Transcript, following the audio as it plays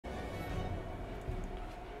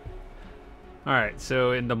Alright,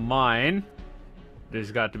 so in the mine,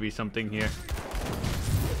 there's got to be something here.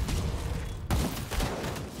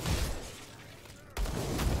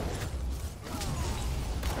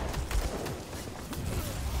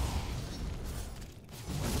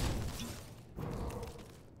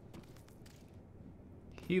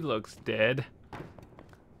 He looks dead.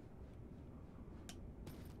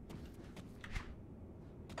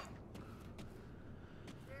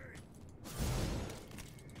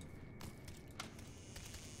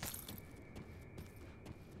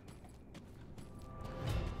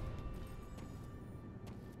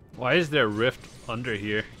 Why is there a rift under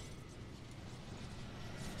here?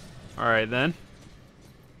 Alright then.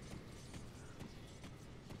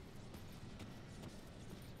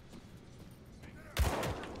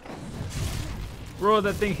 Bro,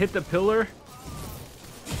 that thing hit the pillar?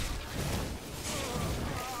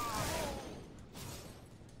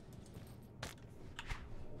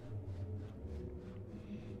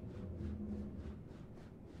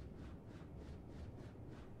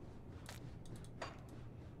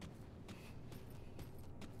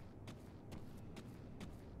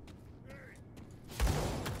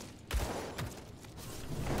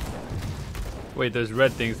 Wait, those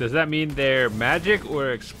red things, does that mean they're magic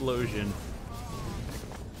or explosion?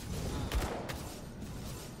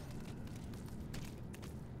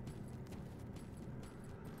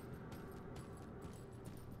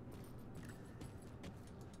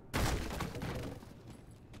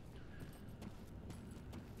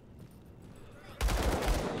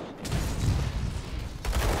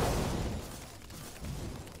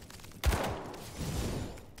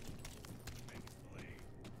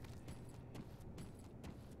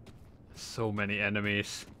 So many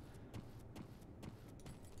enemies.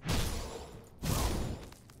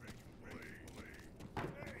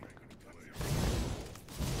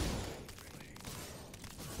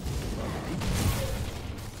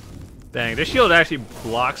 Dang, this shield actually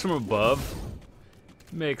blocks from above.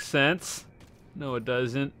 Makes sense. No, it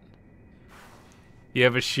doesn't. You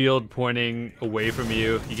have a shield pointing away from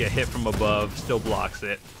you, you get hit from above, still blocks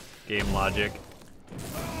it. Game logic.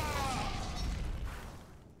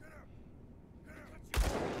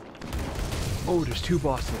 Oh, there's two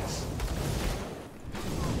bosses.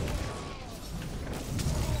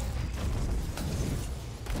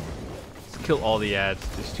 Let's kill all the ads.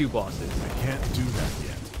 There's two bosses. I can't do that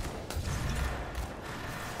yet.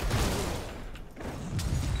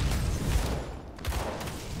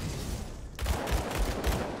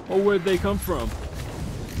 Oh, where'd they come from?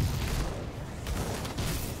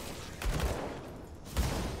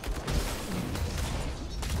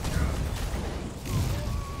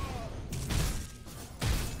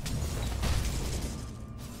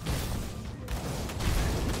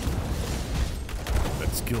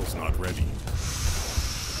 Skill's not ready.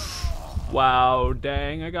 Wow,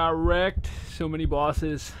 dang, I got wrecked. So many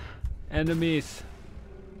bosses. Enemies.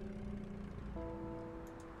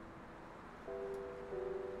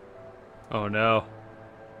 Oh no.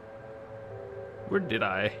 Where did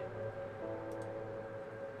I?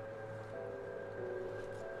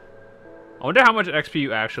 I wonder how much XP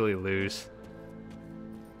you actually lose.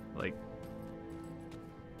 Like...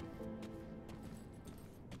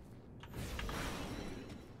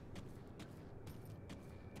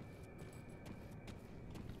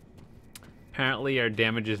 Apparently our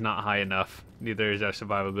damage is not high enough. Neither is our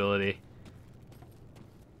survivability.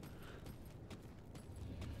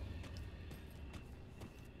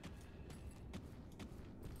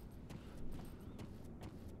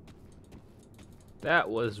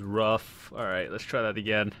 That was rough. Alright, let's try that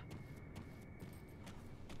again.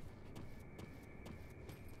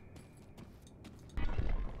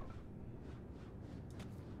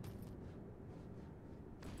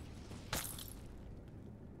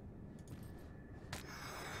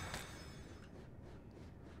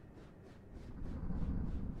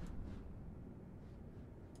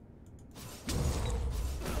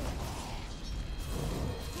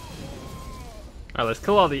 Alright, let's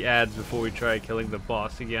kill all the ads before we try killing the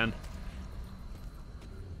boss again.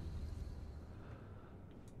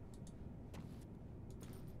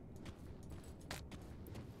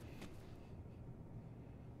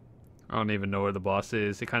 I don't even know where the boss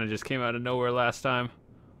is. It kind of just came out of nowhere last time.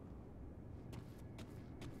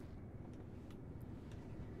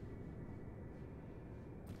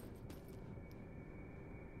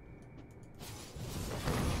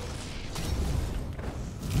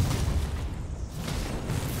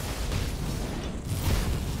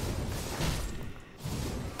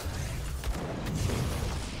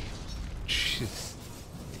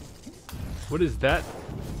 What is that?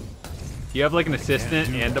 You have like an assistant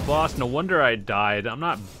and a boss. No wonder I died. I'm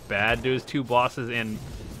not bad. There's 2 bosses and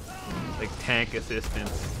like tank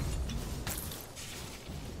assistants.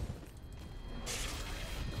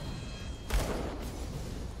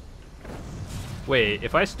 Wait,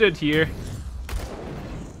 if I stood here...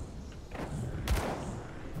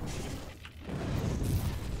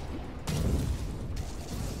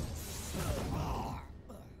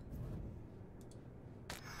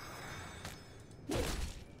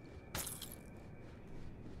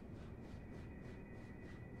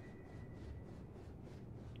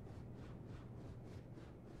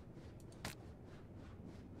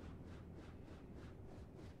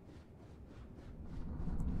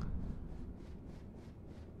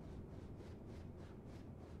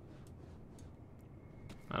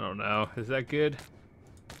 I don't know. Is that good?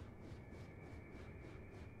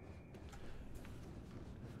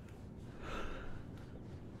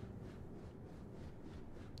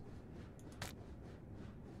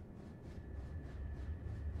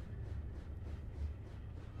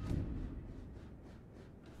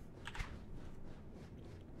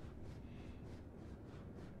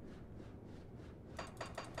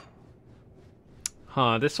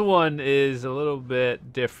 Huh, this one is a little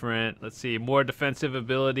bit different. Let's see, more defensive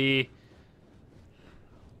ability,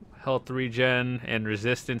 health regen, and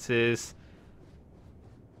resistances.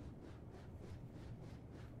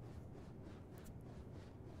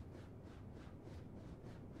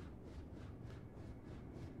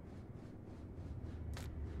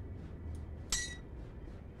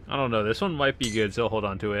 I don't know, this one might be good, so hold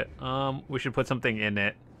on to it. We should put something in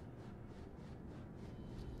it.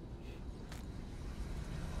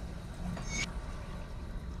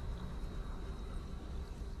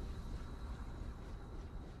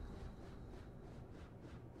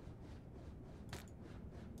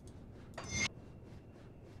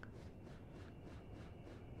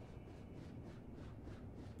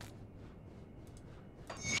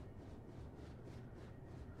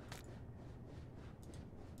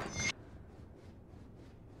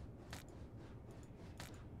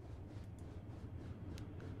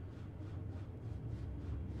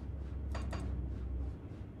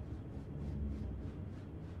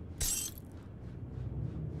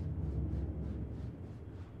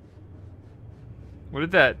 What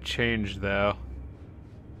did that change, though?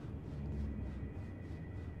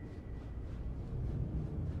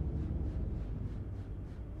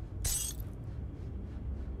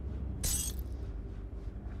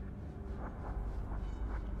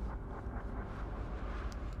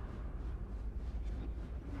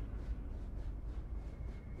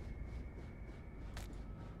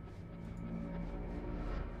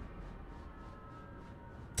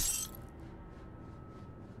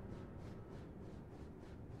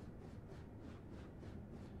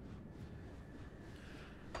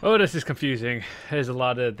 Oh, this is confusing. There's a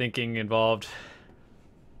lot of thinking involved.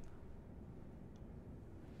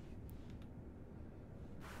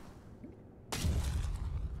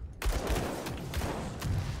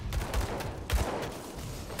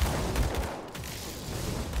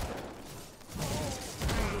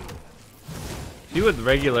 See, with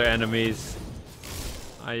regular enemies,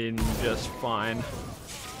 I'm just fine.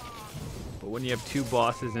 But when you have 2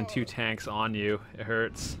 bosses and 2 tanks on you, it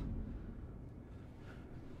hurts.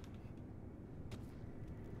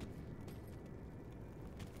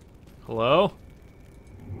 Hello?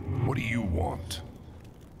 What do you want?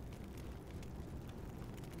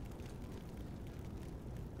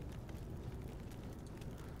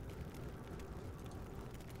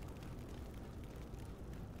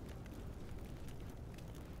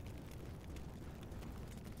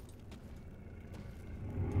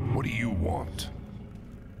 What do you want?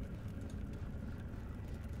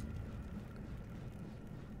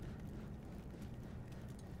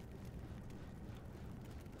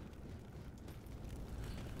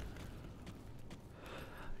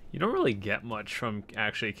 You don't really get much from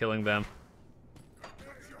actually killing them.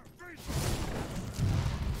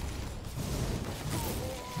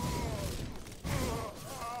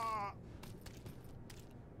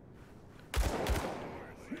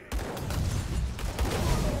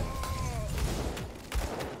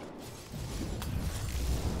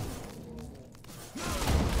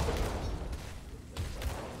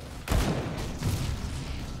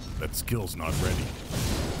 That skill's not ready.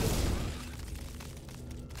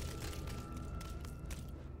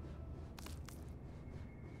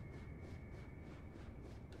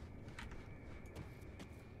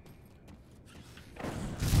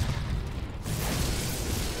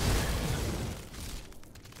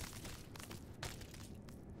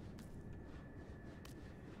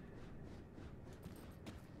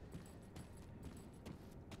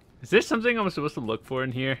 Is there something I'm supposed to look for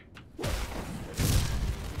in here?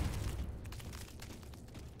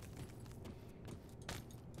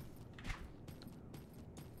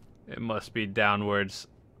 It must be downwards.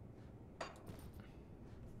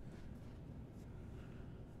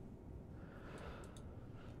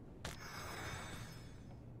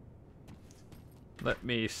 Let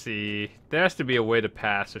me see. There has to be a way to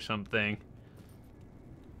pass or something.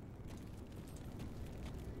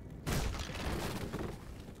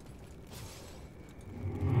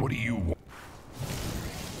 What do you want?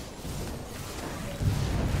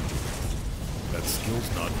 That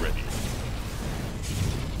skill's not ready.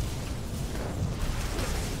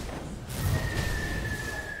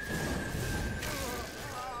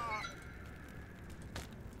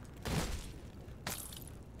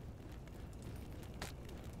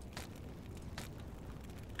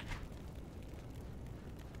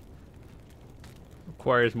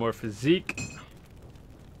 Requires more physique.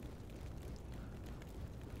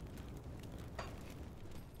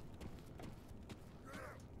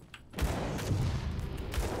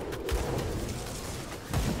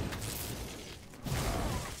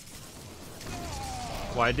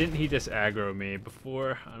 Why didn't he just aggro me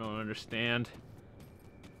before? I don't understand.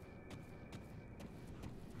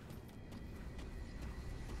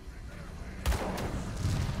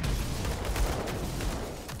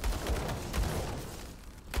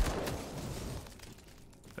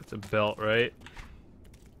 That's a belt, right?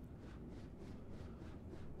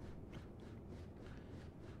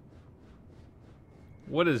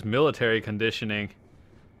 What is military conditioning?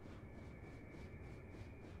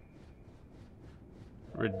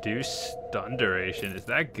 Reduce stun duration. Is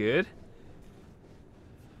that good?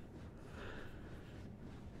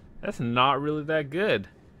 That's not really that good.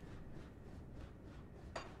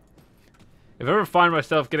 If I ever find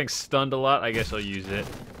myself getting stunned a lot, I guess I'll use it.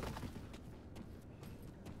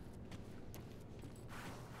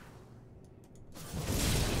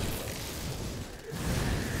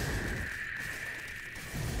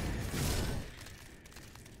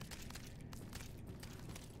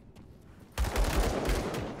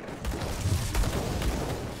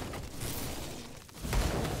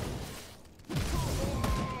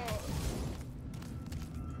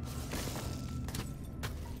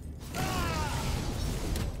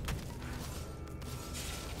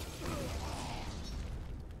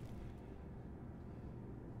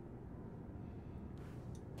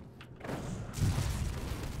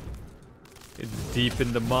 It's deep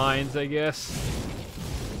in the mines, I guess.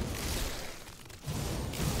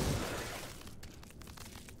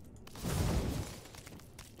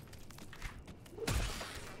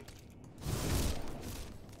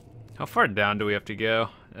 How far down do we have to go?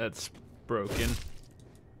 That's broken.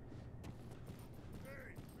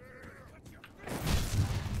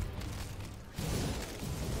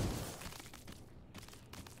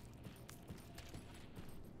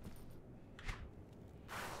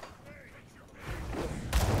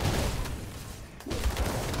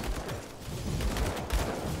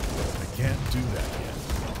 Can't do that yet.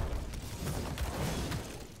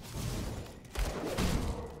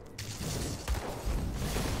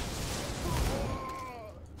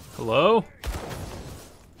 Hello?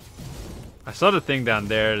 I saw the thing down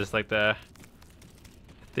there, just like the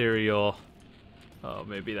ethereal. Oh,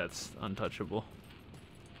 maybe that's untouchable.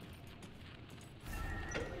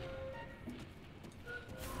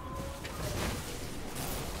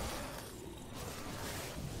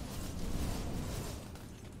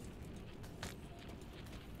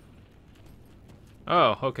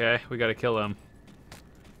 Oh, okay. We gotta kill him.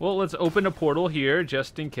 Well, let's open a portal here,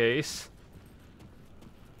 just in case.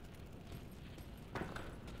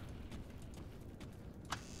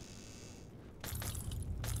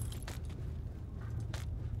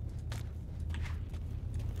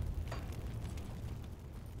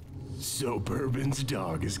 So Bourbon's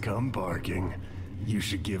dog has come barking. You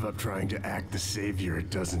should give up trying to act the savior. It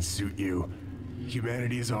doesn't suit you.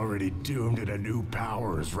 Humanity is already doomed and a new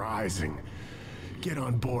power is rising. Get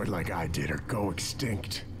on board like I did or go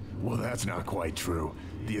extinct. Well, that's not quite true.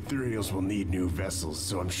 The Ethereals will need new vessels,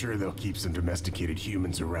 so I'm sure they'll keep some domesticated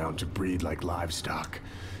humans around to breed like livestock.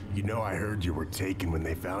 You know, I heard you were taken when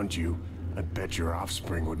they found you. I bet your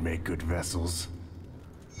offspring would make good vessels.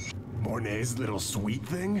 Mornay's little sweet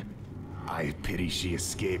thing? I pity she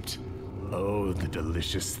escaped. Oh, the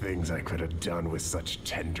delicious things I could have done with such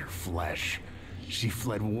tender flesh. She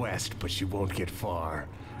fled west, but she won't get far.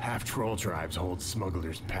 Half troll tribes hold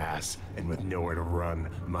Smuggler's Pass, and with nowhere to run,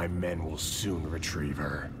 my men will soon retrieve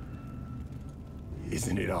her.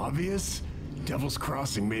 Isn't it obvious? Devil's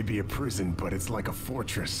Crossing may be a prison, but it's like a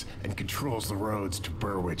fortress, and controls the roads to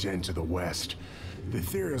Burwich and to the west. The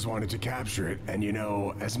Ethereals wanted to capture it, and you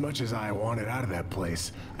know, as much as I wanted out of that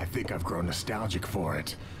place, I think I've grown nostalgic for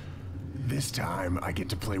it. This time, I get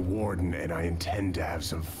to play Warden, and I intend to have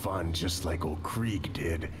some fun just like old Krieg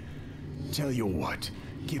did. Tell you what,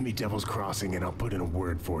 give me Devil's Crossing and I'll put in a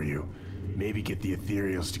word for you. Maybe get the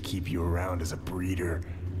Ethereals to keep you around as a breeder.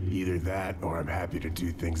 Either that, or I'm happy to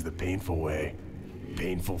do things the painful way.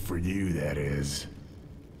 Painful for you, that is.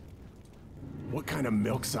 What kind of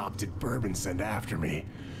milksop did Bourbon send after me?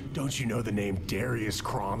 Don't you know the name Darius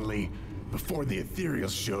Cronley? Before the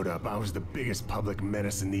Ethereals showed up, I was the biggest public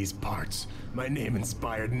menace in these parts. My name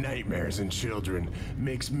inspired nightmares in children,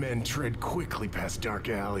 makes men tread quickly past dark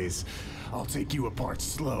alleys. I'll take you apart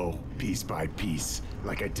slow, piece by piece,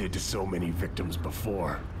 like I did to so many victims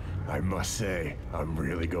before. I must say, I'm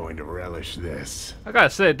really going to relish this. I gotta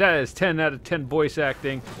say, that is 10 out of 10 voice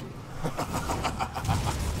acting.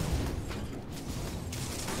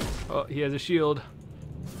 Oh, he has a shield.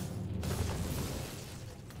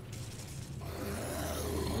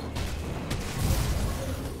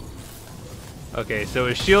 Okay, so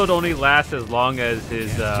his shield only lasts as long as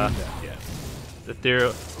his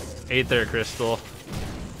Aether crystal.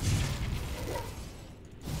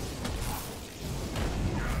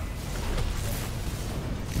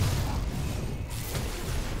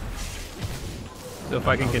 So if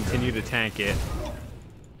I can continue to tank it.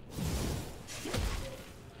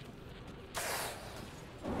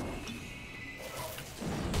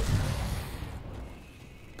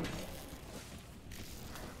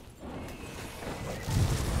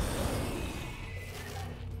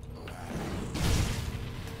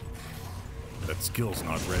 That skill's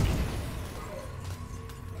not ready.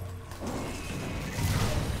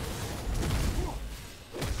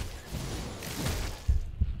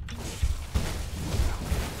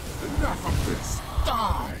 Enough of this!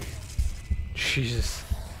 Die! Jesus.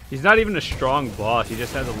 He's not even a strong boss, he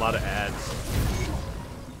just has a lot of ads.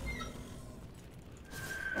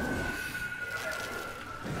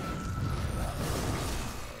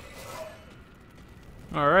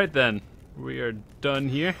 Alright then. We are done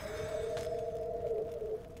here.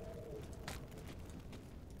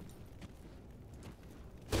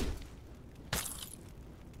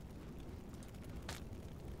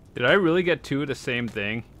 Did I really get two of the same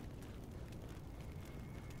thing?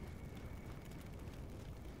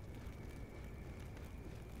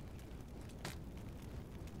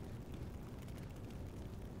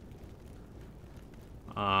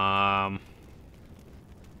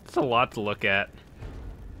 It's a lot to look at.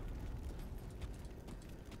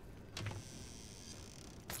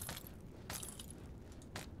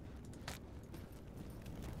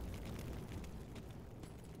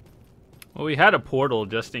 Well, we had a portal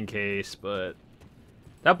just in case, but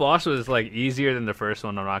that boss was like easier than the first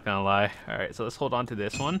one, I'm not gonna lie. Alright, so let's hold on to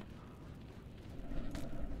this one.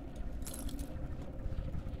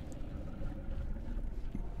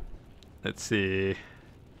 Let's see.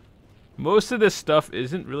 Most of this stuff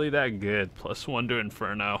isn't really that good. +1 to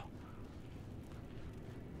Inferno.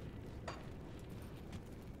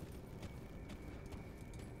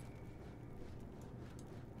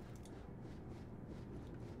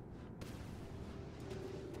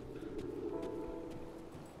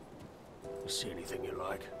 See anything you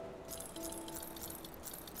like?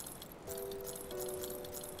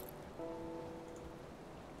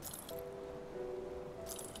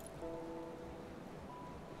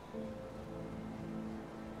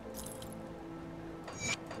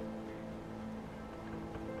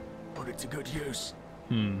 Put it to good use.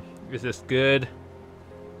 Is this good?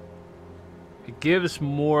 It gives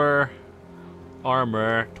more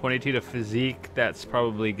armor. 22 to physique. That's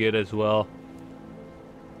probably good as well.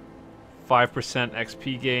 5%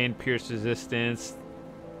 XP gain, pierce resistance.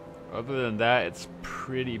 Other than that, it's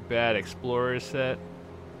pretty bad. Explorer set.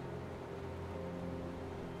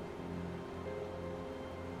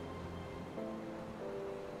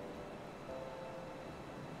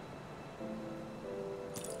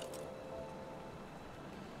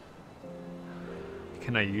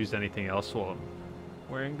 Can I use anything else while I'm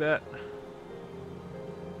wearing that?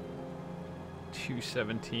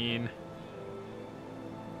 217.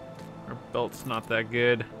 Our belt's not that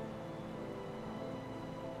good.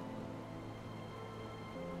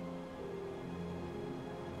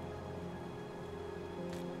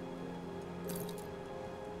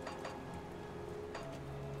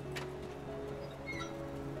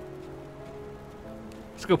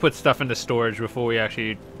 Let's go put stuff into storage before we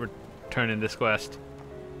actually return in this quest.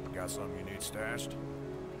 Got something you need stashed?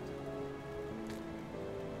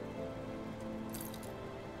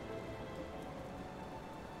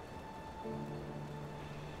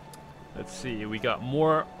 Let's Let's see, we got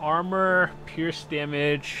more armor, pierce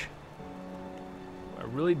damage. I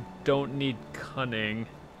really don't need cunning.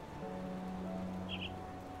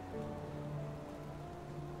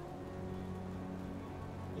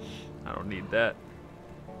 I don't need that.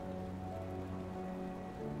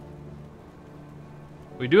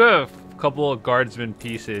 We do have a couple of guardsman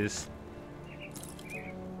pieces.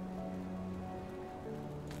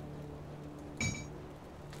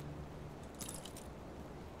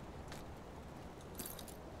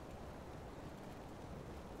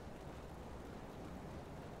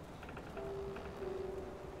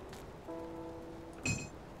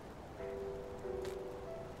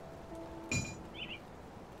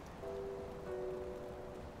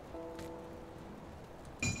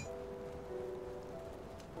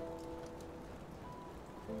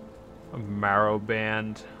 A marrow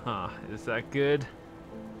band. Huh, is that good?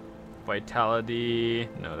 Vitality.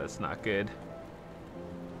 No, that's not good.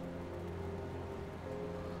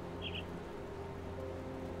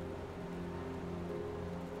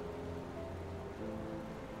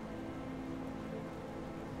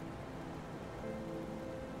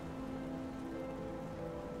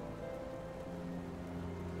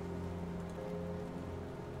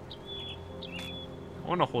 I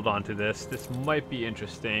want to hold on to this. This might be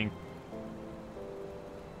interesting.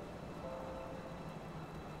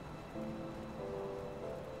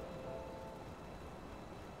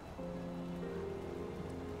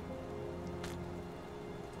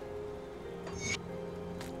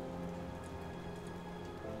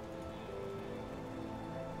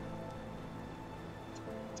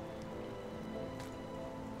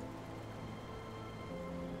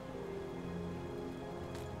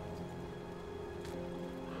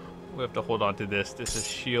 We have to hold on to this. This is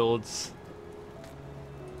shields.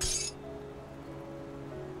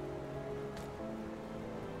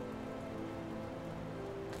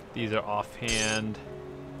 These are offhand.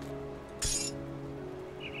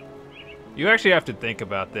 You actually have to think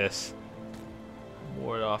about this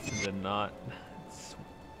more often than not.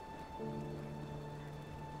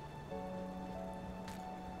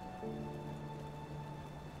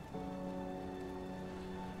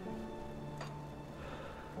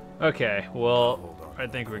 Okay, well, I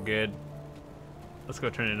think we're good. Let's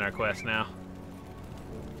go turn in our quest now.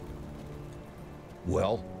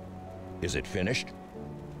 Well, is it finished?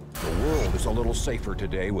 The world is a little safer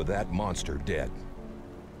today with that monster dead.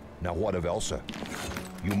 Now what of Elsa?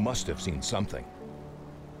 You must have seen something.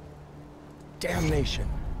 Damnation!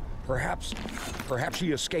 Perhaps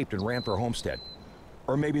she escaped and ran for Homestead.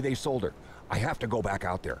 Or maybe they sold her. I have to go back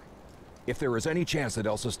out there. If there is any chance that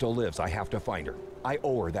Elsa still lives, I have to find her. I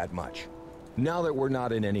owe her that much. Now that we're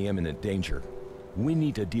not in any imminent danger, we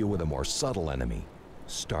need to deal with a more subtle enemy.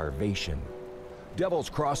 Starvation. Devil's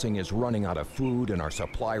Crossing is running out of food and our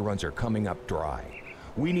supply runs are coming up dry.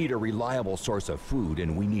 We need a reliable source of food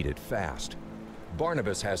and we need it fast.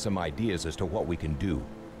 Barnabas has some ideas as to what we can do.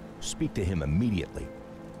 Speak to him immediately.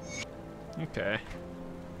 Okay.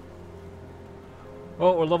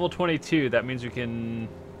 Well, we're level 22. That means we can...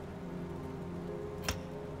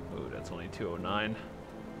 Oh, that's only 209.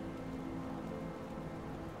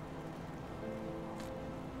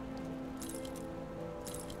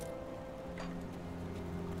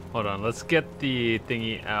 Hold on, let's get the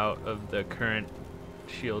thingy out of the current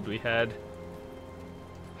shield we had.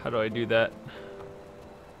 How do I do that?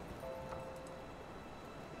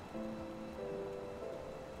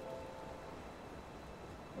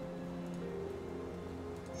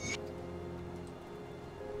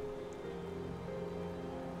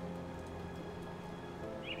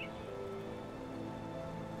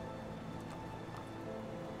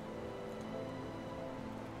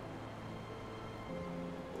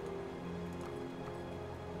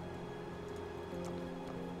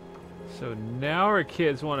 So now our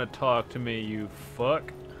kids want to talk to me, you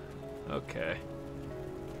fuck. Okay.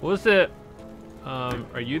 What was it?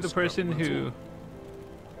 Are you the person who...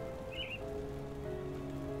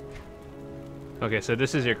 Okay, so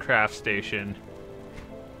this is your craft station.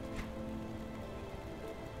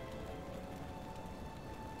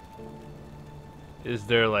 Is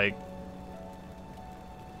there like...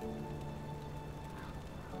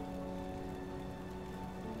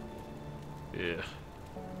 Yeah.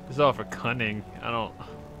 This is all for cunning. I don't...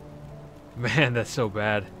 Man, that's so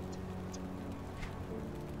bad.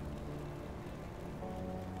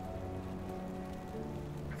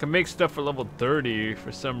 I can make stuff for level 30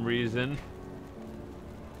 for some reason.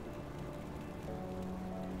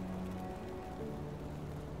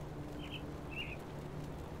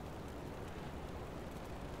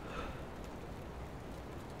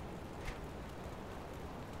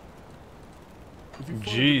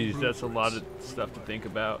 Jeez, that's a lot of stuff to think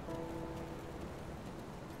about.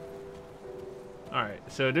 Alright,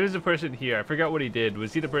 so there's a person here. I forgot what he did.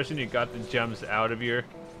 Was he the person who got the gems out of your...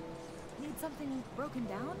 Need something broken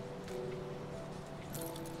down?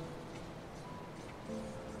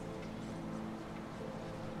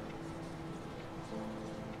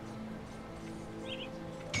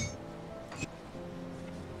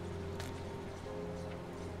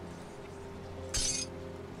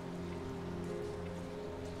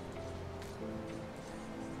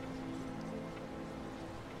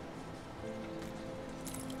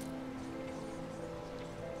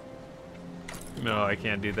 No, I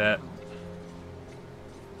can't do that.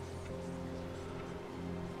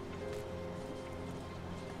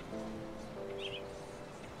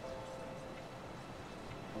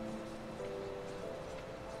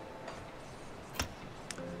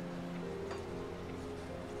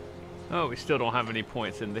 Oh, we still don't have any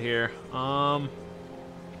points into here.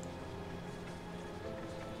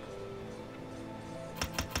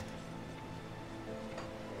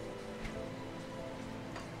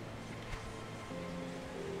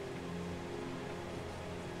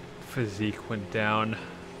 Physique went down.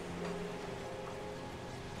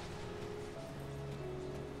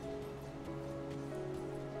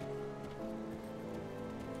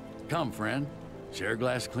 Come, friend. Share a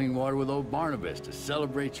glass of clean water with old Barnabas to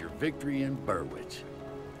celebrate your victory in Burwitch.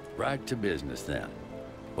 Right to business, then.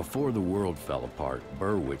 Before the world fell apart,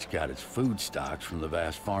 Burwitch got its food stocks from the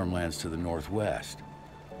vast farmlands to the northwest.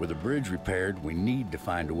 With a bridge repaired, we need to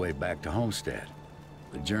find a way back to Homestead.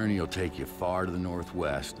 The journey will take you far to the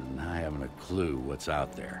northwest, and I haven't a clue what's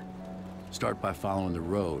out there. Start by following the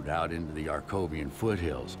road out into the Arcovian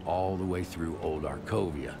foothills, all the way through Old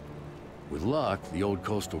Arcovia. With luck, the old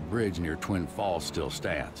coastal bridge near Twin Falls still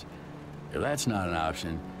stands. If that's not an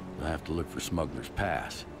option, you'll have to look for Smuggler's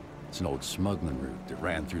Pass. It's an old smuggling route that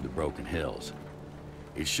ran through the Broken Hills.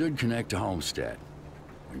 It should connect to Homestead.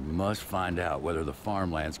 We must find out whether the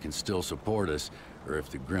farmlands can still support us, or if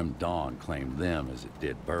the Grim Dawn claimed them as it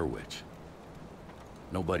did Burwitch.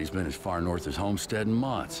 Nobody's been as far north as Homestead in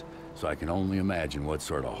months, so I can only imagine what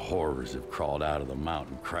sort of horrors have crawled out of the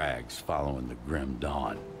mountain crags following the Grim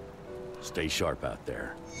Dawn. Stay sharp out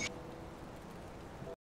there.